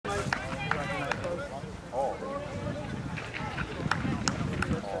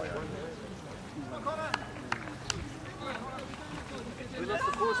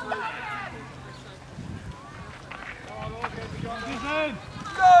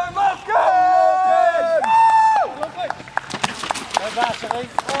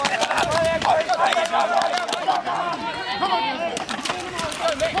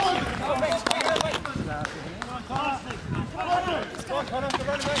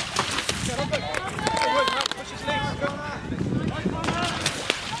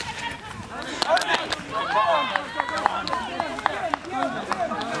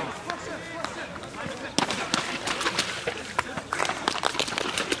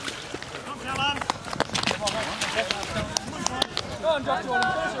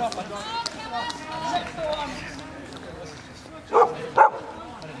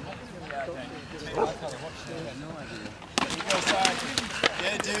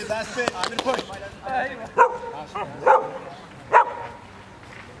Yeah, dude, that's it. I'm gonna push.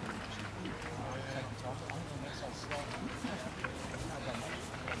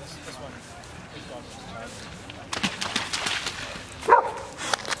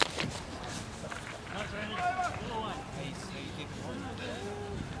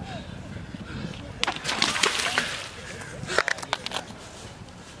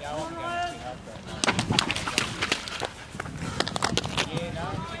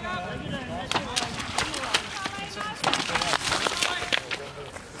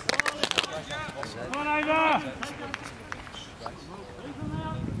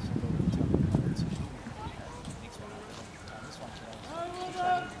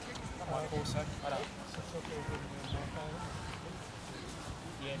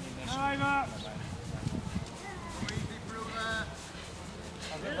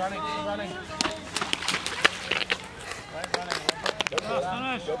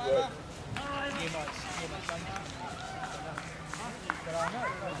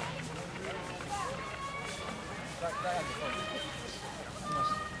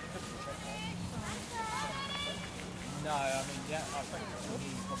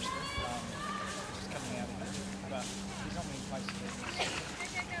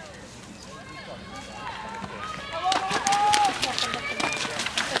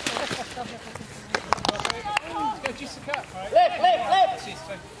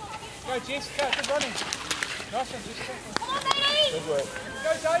 Good work.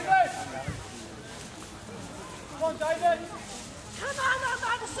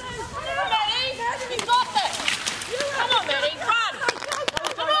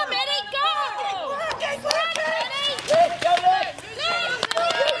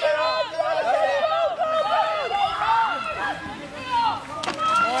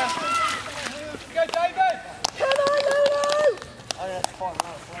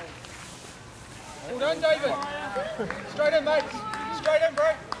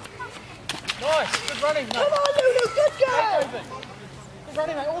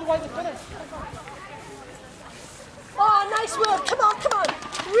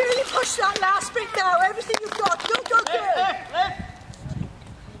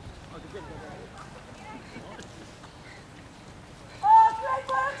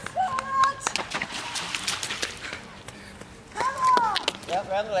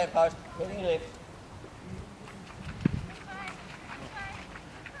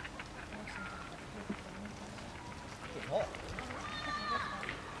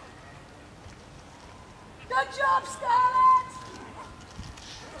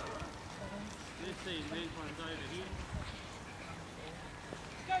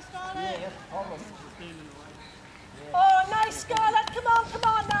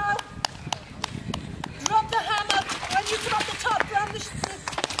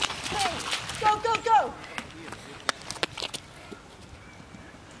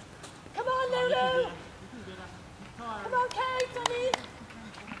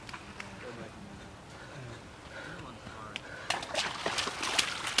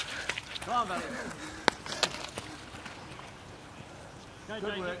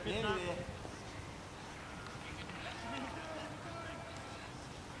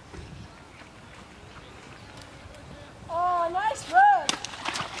 Oh, nice work.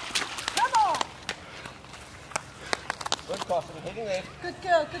 Come on. Good cross and hitting left. Good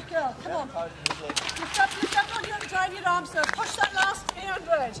girl, good girl. Come on. Lift up on your drive your arms now. Push that last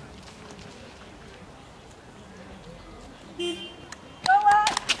 300. Go on.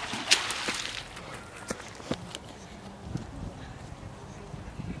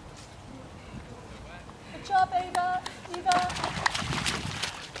 Good job, Ava.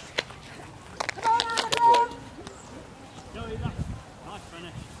 Come on, Ava. Go, Eva. Nice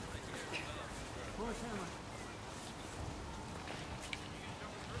finish.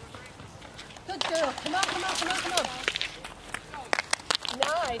 Good girl. Come on.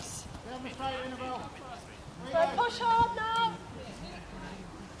 Nice. Right, push hard now.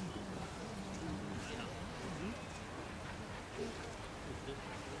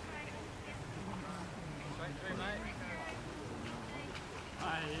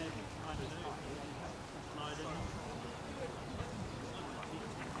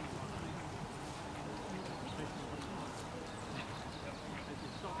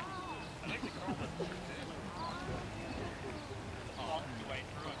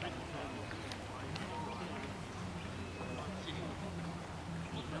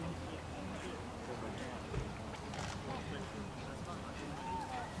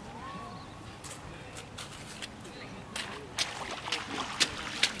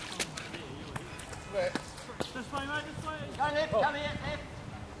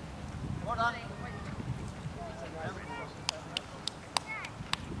 that.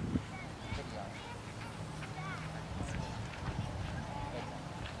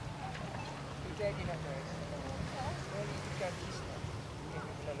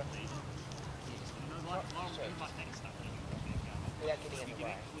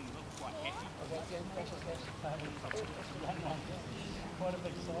 Quite a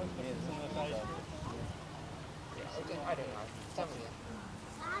big size, but it's in the face. I don't know. Some of them.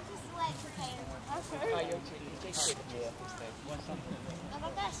 I just like to play with Oh, you're too. You take it. Yeah. I'm a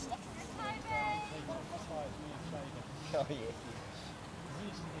best. Oh, yeah.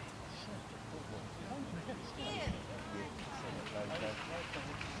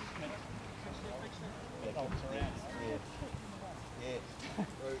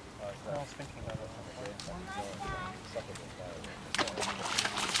 I was thinking about it.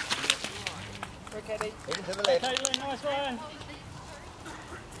 Okay, heading to the left. Okay, Lynn, nice one.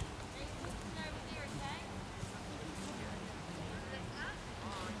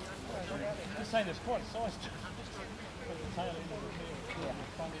 Just saying, there's quite a size to the tail end of the field. Yeah.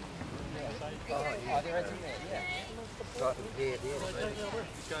 Oh, there isn't there, yeah. Right, there.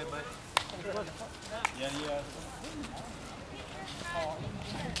 Keep going, mate. Yeah.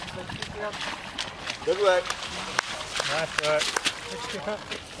 Good work. Nice work. 60 cup.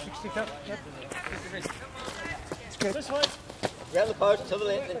 60 cup. Yep. It's good. This way. Round the post, to the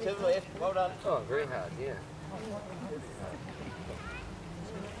left, and to the left. Well done. Oh, very hard, yeah.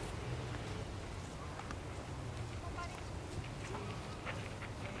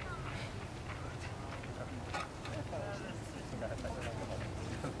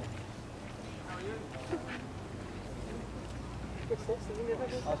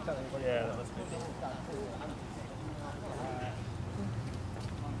 Yeah, that was good.